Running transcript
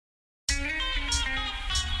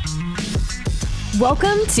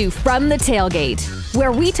Welcome to From the Tailgate,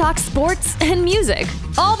 where we talk sports and music.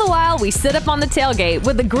 All the while we sit up on the tailgate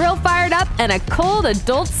with the grill fired up and a cold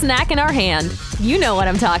adult snack in our hand. You know what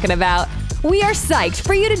I'm talking about. We are psyched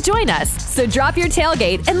for you to join us, so drop your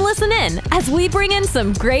tailgate and listen in as we bring in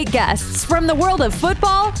some great guests from the world of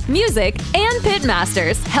football, music, and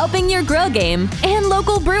pitmasters, helping your grill game, and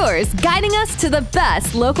local brewers guiding us to the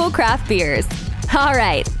best local craft beers. All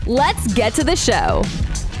right, let's get to the show.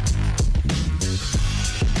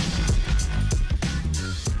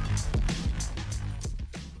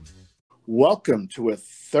 Welcome to a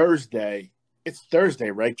Thursday. It's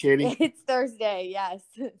Thursday, right, Katie? It's Thursday, yes.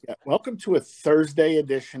 Yeah. Welcome to a Thursday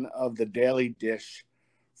edition of the Daily Dish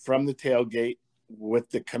from the Tailgate with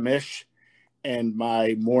the commish and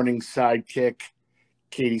my morning sidekick,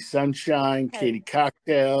 Katie Sunshine, Hey. Katie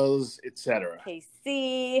Cocktails, etc.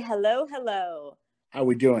 KC, hello. How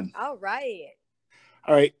we doing? All right.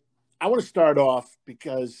 All right. I want to start off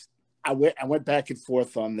because I went back and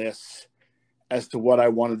forth on this as to what I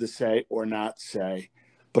wanted to say or not say,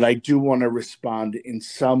 but I do want to respond in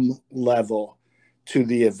some level to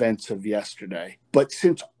the events of yesterday. But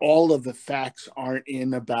since all of the facts aren't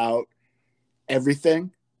in about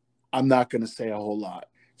everything, I'm not going to say a whole lot.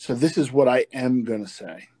 So this is what I am going to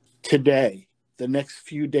say. Today, the next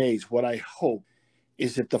few days, what I hope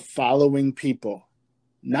is that the following people,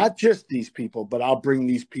 not just these people, but I'll bring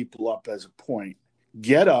these people up as a point,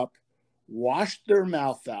 get up, wash their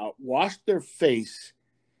mouth out, wash their face,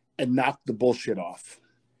 and knock the bullshit off.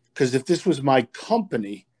 Because if this was my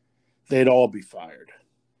company, they'd all be fired.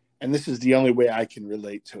 And this is the only way I can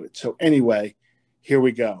relate to it. So anyway, here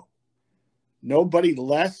we go. Nobody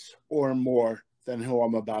less or more than who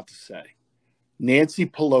I'm about to say. Nancy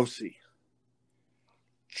Pelosi,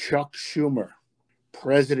 Chuck Schumer,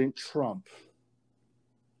 President Trump,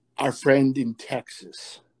 our friend in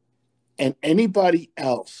Texas, and anybody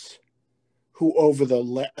else who over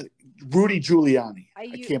the Rudy Giuliani.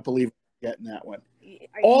 I can't believe I'm getting that one.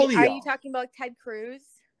 Are you talking about Ted Cruz?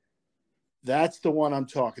 That's the one I'm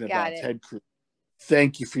talking about, it. Ted Cruz.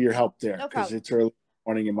 Thank you for your help there, No because problem. it's early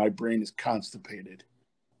morning and my brain is constipated.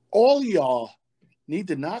 All y'all need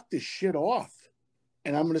to knock this shit off.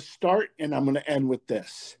 And I'm going to start and I'm going to end with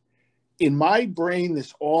this. In my brain,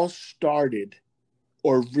 this all started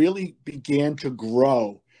or really began to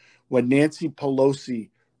grow when Nancy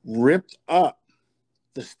Pelosi ripped up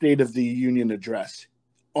the State of the Union address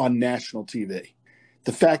on national TV.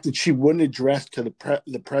 The fact that she wouldn't address to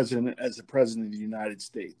the president as the president of the United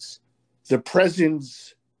States. The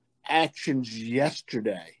president's actions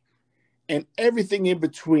yesterday and everything in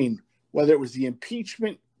between, whether it was the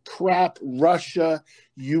impeachment, crap, Russia,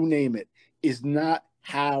 you name it, is not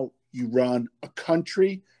how you run a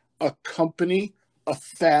country, a company, a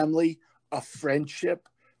family, a friendship,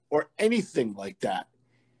 or anything like that.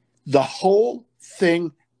 The whole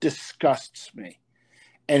thing disgusts me.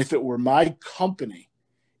 And if it were my company,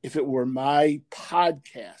 if it were my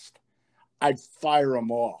podcast, I'd fire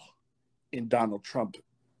them all in Donald Trump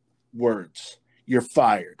words. You're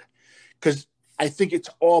fired. Because I think it's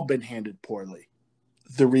all been handled poorly.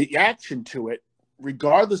 The reaction to it,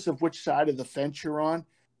 regardless of which side of the fence you're on,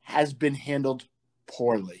 has been handled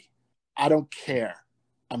poorly. I don't care.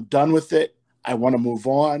 I'm done with it. I want to move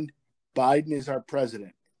on. Biden is our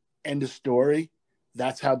president. End of story.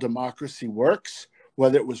 That's how democracy works.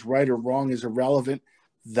 Whether it was right or wrong is irrelevant.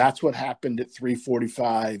 That's what happened at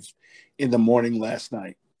 3:45 in the morning last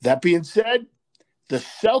night. That being said, the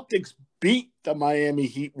Celtics beat the Miami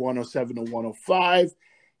Heat 107-105,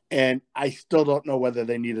 and I still don't know whether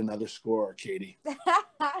they need another scorer, Katie.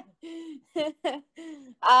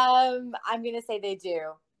 I'm going to say they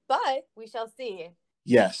do, but we shall see.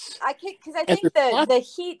 Yes. I can't, because I think the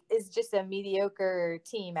Heat is just a mediocre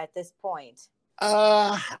team at this point.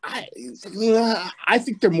 I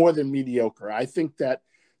think they're more than mediocre. I think that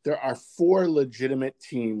there are 4 legitimate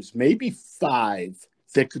teams, maybe 5,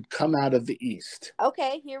 that could come out of the East.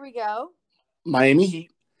 Okay, here we go. Miami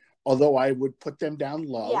Heat, although I would put them down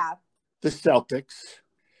low. Yeah. The Celtics,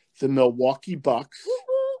 the Milwaukee Bucks,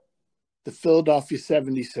 Woo-hoo. the Philadelphia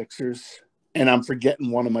 76ers, and I'm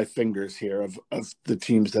forgetting one of my fingers here of the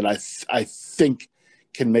teams that I think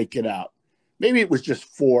can make it out. Maybe it was just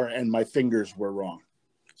 4 and my fingers were wrong.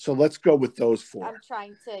 So let's go with those 4. I'm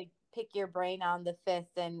trying to pick your brain on the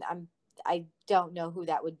 5th, and I don't know who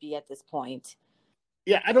that would be at this point.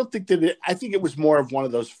 Yeah, I don't think that I think it was more of one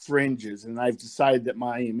of those fringes, and I've decided that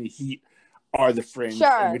Miami Heat are the fringe.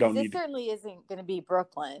 Sure, and we don't this need certainly isn't going to be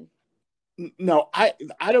Brooklyn. No, I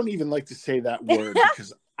don't even like to say that word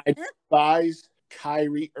because I despise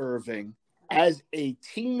Kyrie Irving as a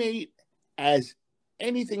teammate, as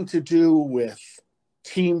anything to do with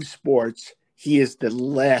team sports, he is the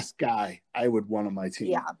last guy I would want on my team.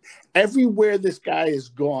 Yeah. Everywhere this guy has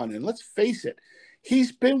gone, and let's face it,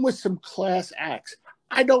 he's been with some class acts.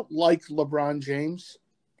 I don't like LeBron James.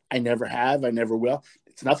 I never have. I never will.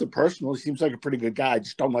 It's nothing personal. He seems like a pretty good guy. I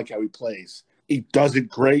just don't like how he plays. He does it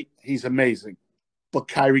great. He's amazing. But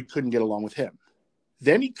Kyrie couldn't get along with him.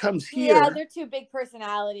 Then he comes here. Yeah, they're two big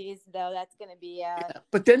personalities, though. That's going to be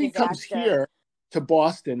But then he disaster. comes here to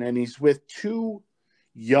Boston, and he's with two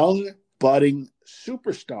young, budding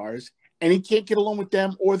superstars, and he can't get along with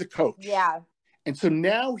them or the coach. Yeah. And so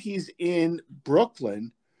now he's in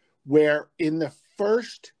Brooklyn, where in the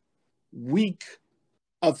first week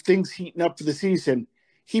of things heating up for the season,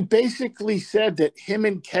 he basically said that him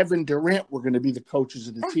and Kevin Durant were going to be the coaches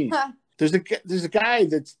of the team. There's a guy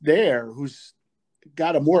that's there who's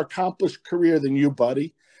got a more accomplished career than you,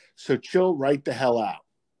 buddy. So chill right the hell out.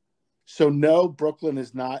 So no, Brooklyn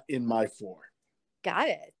is not in my 4. Got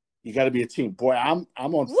it. You got to be a team. Boy, I'm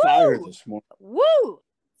on Woo! fire this morning. Woo!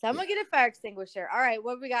 Someone get a fire extinguisher. All right,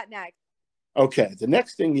 what we got next? Okay, the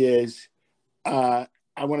next thing is I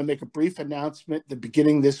want to make a brief announcement. The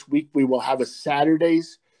beginning this week, we will have a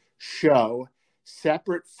Saturday's show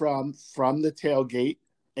separate from the tailgate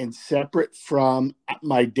and separate from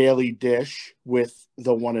my daily dish with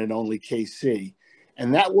the one and only KC.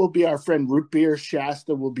 And that will be our friend Root Beer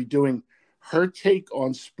Shasta will be doing her take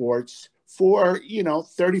on sports for,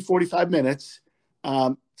 30, 45 minutes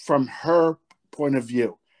from her point of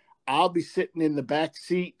view. I'll be sitting in the back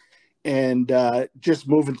seat and just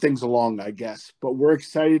moving things along, I guess. But we're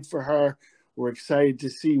excited for her. We're excited to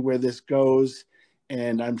see where this goes.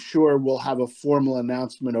 And I'm sure we'll have a formal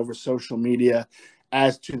announcement over social media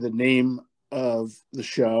as to the name of the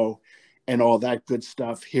show and all that good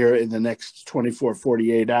stuff here in the next 24,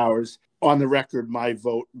 48 hours. On the record, my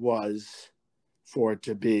vote was for it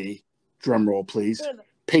to be, drum roll please,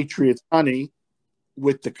 Patriots Honey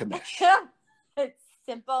with the commish. It's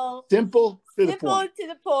simple. Simple to the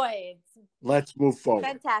point. Let's move forward.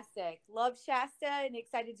 Fantastic. Love Shasta and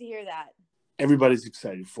excited to hear that. Everybody's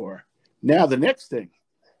excited for her. Now, the next thing,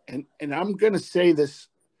 and I'm going to say this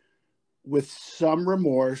with some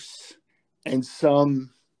remorse and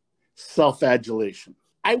some self-adulation.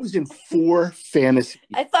 I was in 4 fantasy.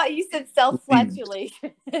 I thought you said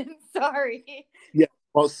self-flatulation. Sorry. Yeah,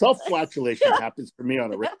 well, self-flatulation happens for me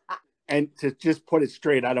on a regular. And to just put it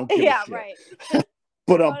straight, I don't give a shit. Yeah, right.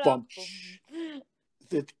 But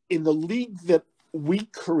that in the league that we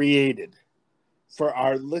created for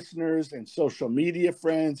our listeners and social media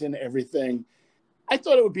friends and everything, I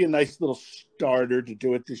thought it would be a nice little starter to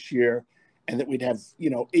do it this year and that we'd have,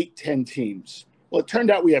 8, 10 teams. Well, it turned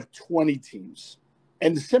out we have 20 teams.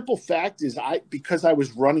 And the simple fact is because I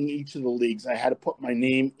was running each of the leagues, I had to put my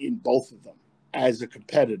name in both of them as a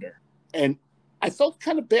competitor. And I felt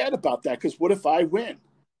kind of bad about that because what if I win?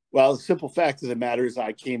 Well, the simple fact of the matter is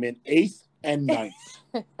I came in 8th and 9th.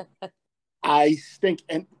 I stink.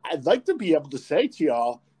 And I'd like to be able to say to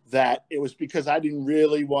y'all that it was because I didn't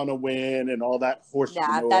really want to win and all that horse.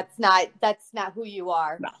 Nah, that's not who you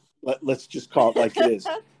are. No, let's just call it like it is.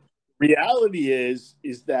 Reality is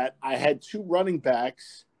that I had 2 running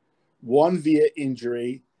backs, one via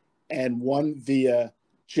injury and one via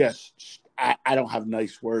just, I don't have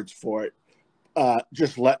nice words for it,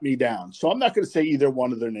 just let me down. So I'm not going to say either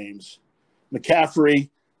one of their names. McCaffrey,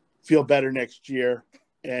 feel better next year.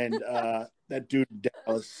 And that dude in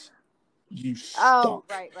Dallas, you stunk. Oh,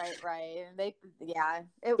 right.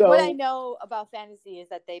 What I know about fantasy is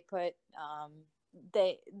that they put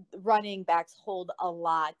running backs hold a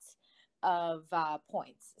lot of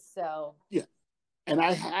points. So yeah, and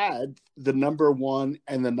I had the number 1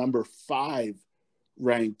 and the number 5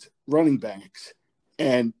 ranked running backs,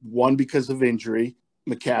 and one because of injury,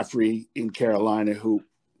 McCaffrey in Carolina, who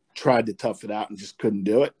tried to tough it out and just couldn't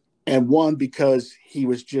do it, and one because he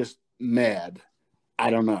was just mad.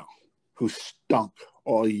 I don't know, who stunk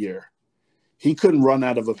all year. He couldn't run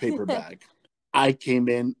out of a paper bag. I came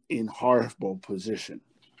in horrible position.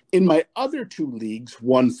 In my other 2 leagues,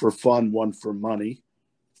 one for fun, one for money,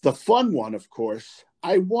 the fun one, of course,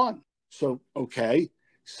 I won. So, okay.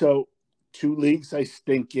 So 2 leagues I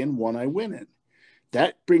stink in, 1 I win in.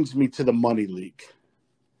 That brings me to the money league.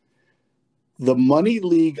 The money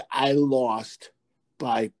league I lost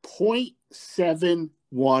by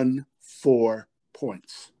 0.714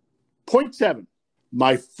 points. 0.7.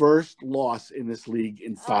 My first loss in this league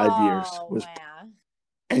in 5 years was. Wow.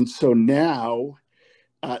 And so now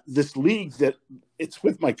this league that it's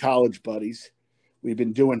with my college buddies, we've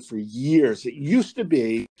been doing for years. It used to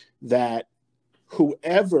be that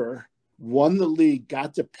whoever won the league,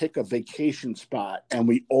 got to pick a vacation spot, and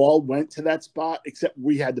we all went to that spot, except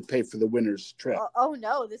we had to pay for the winner's trip. Oh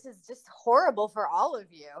no, this is just horrible for all of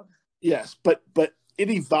you. Yes, but it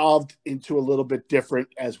evolved into a little bit different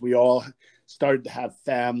as we all started to have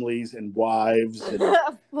families and wives and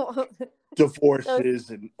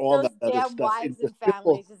divorces and all that other stuff. Wives and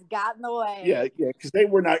families just got in the way. Yeah, because they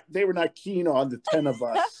were not keen on the 10 of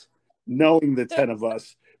us knowing the 10 of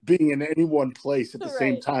us being in any one place at the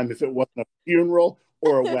same time if it wasn't a funeral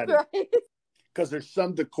or a wedding. Because there's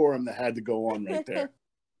some decorum that had to go on right there.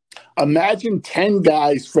 Imagine 10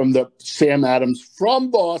 guys from the Sam Adams from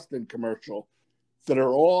Boston commercial that are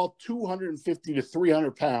all 250 to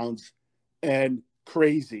 300 pounds and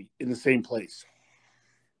crazy in the same place.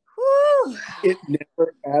 Whew. It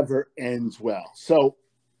never, ever ends well. So,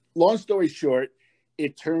 long story short,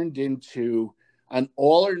 it turned into an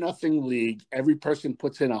all or nothing league. Every person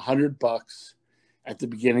puts in $100 at the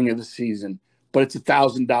beginning of the season, but it's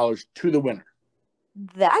 $1,000 to the winner.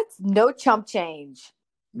 That's no chump change.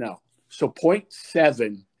 No. So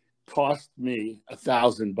 0.7 cost me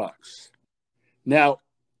 $1,000. Now,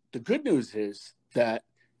 the good news is that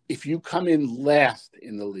if you come in last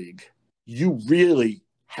in the league, you really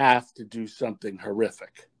have to do something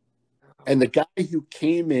horrific. And the guy who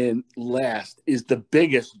came in last is the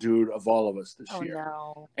biggest dude of all of us this year.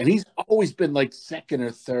 No. And he's always been like second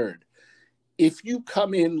or third. If you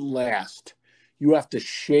come in last, you have to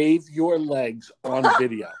shave your legs on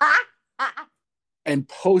video and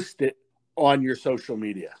post it on your social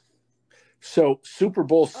media. So Super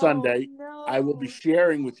Bowl Sunday, I will be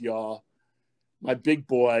sharing with y'all my big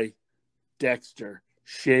boy, Dexter,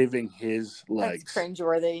 shaving his legs. That's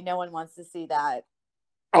cringeworthy. No one wants to see that.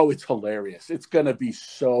 Oh, it's hilarious. It's going to be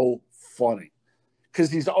so funny because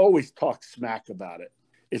he's always talked smack about it.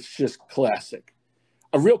 It's just classic.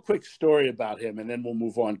 A real quick story about him, and then we'll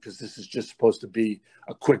move on because this is just supposed to be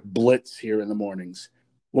a quick blitz here in the mornings.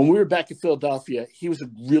 When we were back in Philadelphia, he was a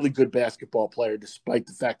really good basketball player despite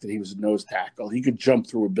the fact that he was a nose tackle. He could jump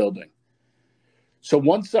through a building. So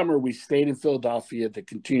one summer we stayed in Philadelphia to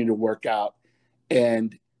continue to work out,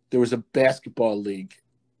 and there was a basketball league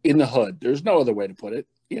in the hood. There's no other way to put it,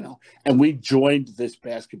 and we joined this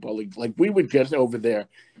basketball league. Like, we would get over there,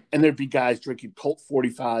 and there'd be guys drinking Colt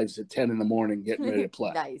 45s at 10 in the morning getting ready to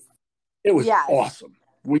play. Nice. It was awesome.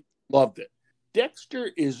 We loved it.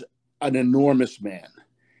 Dexter is an enormous man,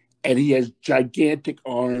 and he has gigantic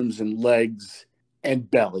arms and legs and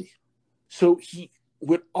belly. So he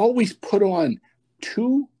would always put on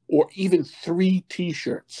 2 or even 3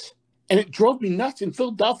 T-shirts. And it drove me nuts. In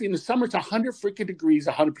Philadelphia in the summer, it's 100 freaking degrees,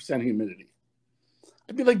 100% humidity.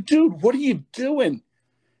 I'd be like, dude, what are you doing?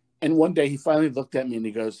 And one day he finally looked at me and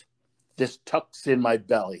he goes, "This tucks in my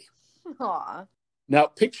belly." Aww. Now,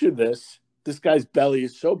 picture this. This guy's belly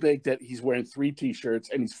is so big that he's wearing 3 T-shirts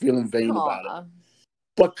and he's feeling vain about it.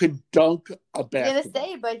 But could dunk a basketball. I was going to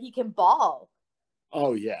say, but he can ball.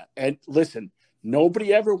 Oh, yeah. And listen,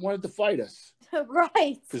 nobody ever wanted to fight us.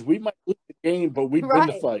 Right. Because we might lose the game, but we'd win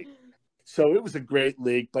the fight. So it was a great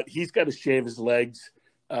league, but he's got to shave his legs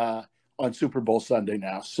on Super Bowl Sunday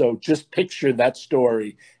now. So just picture that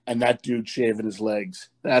story and that dude shaving his legs.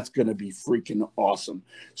 That's going to be freaking awesome.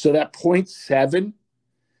 So that 0.7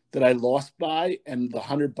 that I lost by and the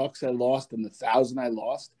 $100 I lost and the 1,000 I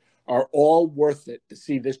lost are all worth it to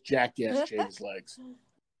see this jackass shave his legs.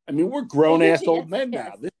 I mean, we're grown-ass old men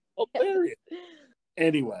now. This is hilarious.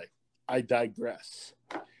 Anyway, I digress.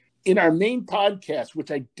 In our main podcast,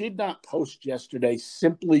 which I did not post yesterday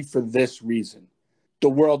simply for this reason, the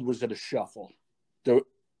world was at a shuffle.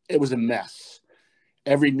 It was a mess.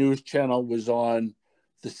 Every news channel was on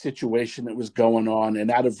the situation that was going on.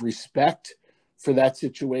 And out of respect for that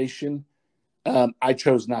situation, I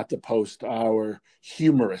chose not to post our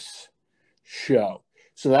humorous show.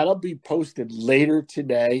 So that'll be posted later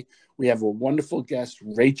today. We have a wonderful guest,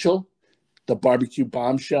 Rachel, the barbecue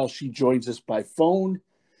bombshell. She joins us by phone.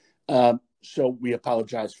 So we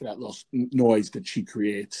apologize for that little noise that she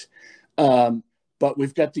creates. But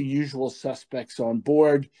we've got the usual suspects on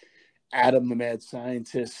board. Adam, the mad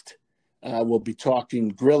scientist, will be talking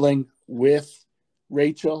grilling with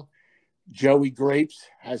Rachel. Joey Grapes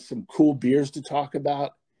has some cool beers to talk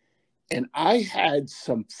about. And I had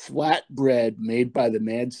some flatbread made by the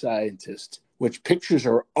mad scientist, which pictures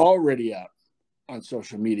are already up on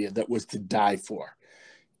social media, that was to die for.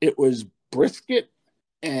 It was brisket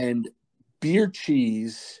and beer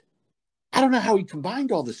cheese. I don't know how he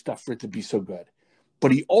combined all this stuff for it to be so good,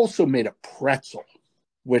 but he also made a pretzel,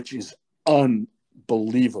 which is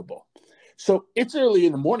unbelievable. So it's early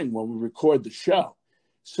in the morning when we record the show.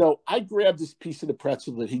 So I grabbed this piece of the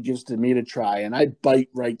pretzel that he gives to me to try, and I bite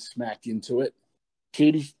right smack into it.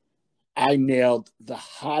 Katie, I nailed the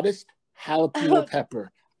hottest jalapeno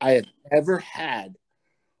pepper I have ever had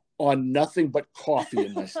on nothing but coffee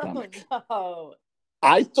in my stomach. Oh, no.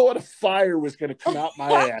 I thought a fire was going to come out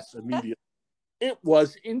my ass immediately. It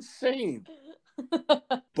was insane.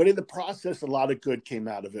 But in the process, a lot of good came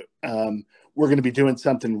out of it. We're going to be doing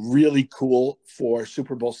something really cool for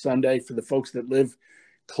Super Bowl Sunday for the folks that live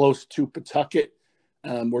close to Pawtucket.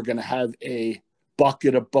 We're going to have a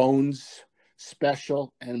Bucket of Bones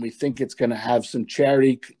special, and we think it's going to have some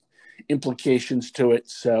charity implications to it.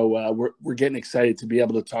 So we're getting excited to be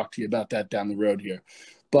able to talk to you about that down the road here.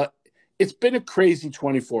 But it's been a crazy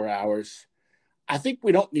 24 hours. I think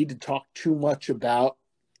we don't need to talk too much about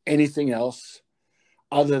anything else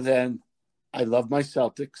other than I love my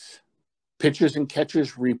Celtics. Pitchers and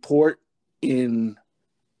catchers report in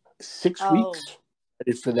 6 weeks.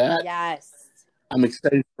 Excited for that. Yes. I'm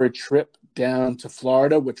excited for a trip down to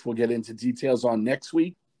Florida, which we'll get into details on next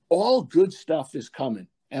week. All good stuff is coming.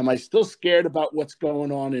 Am I still scared about what's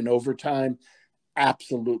going on in overtime?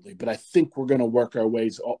 Absolutely. But I think we're going to work our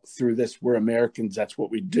ways through this. We're Americans. That's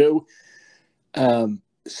what we do.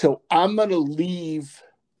 So I'm going to leave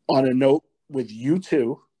on a note with you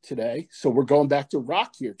two today. So we're going back to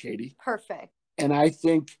rock here, Katie. Perfect. And I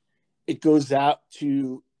think it goes out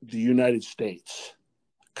to the United States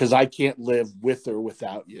because I can't live with or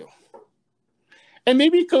without you. And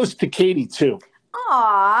maybe it goes to Katie too.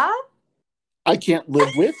 Aww. I can't live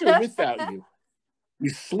with or without you. You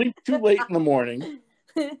sleep too late in the morning.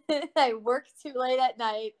 I work too late at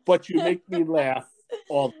night. But you make me laugh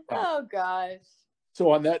all the time. Oh, gosh.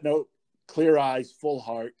 So on that note, clear eyes, full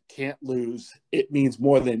heart, can't lose. It means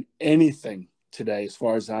more than anything today as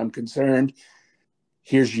far as I'm concerned.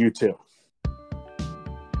 Here's you two.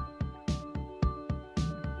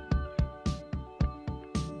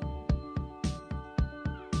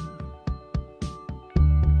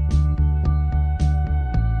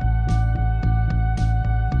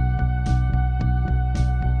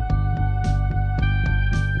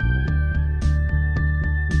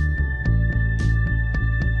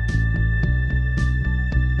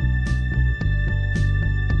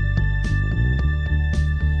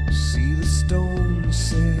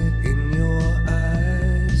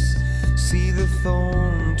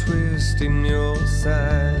 In your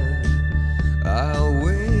side, I'll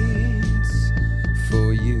wait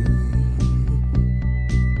for you.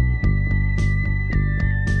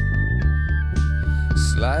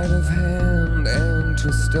 Sleight of hand and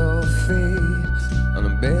twist of fate, on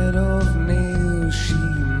a bed of nails she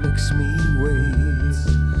makes me wait,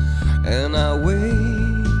 and I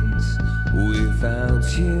wait without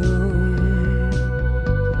you,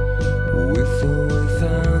 with or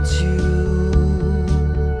without you.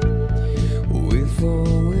 With or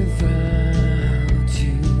without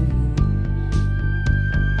you.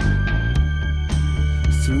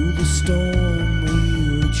 Through the storm we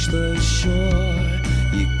reach the shore.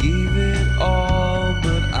 You gave it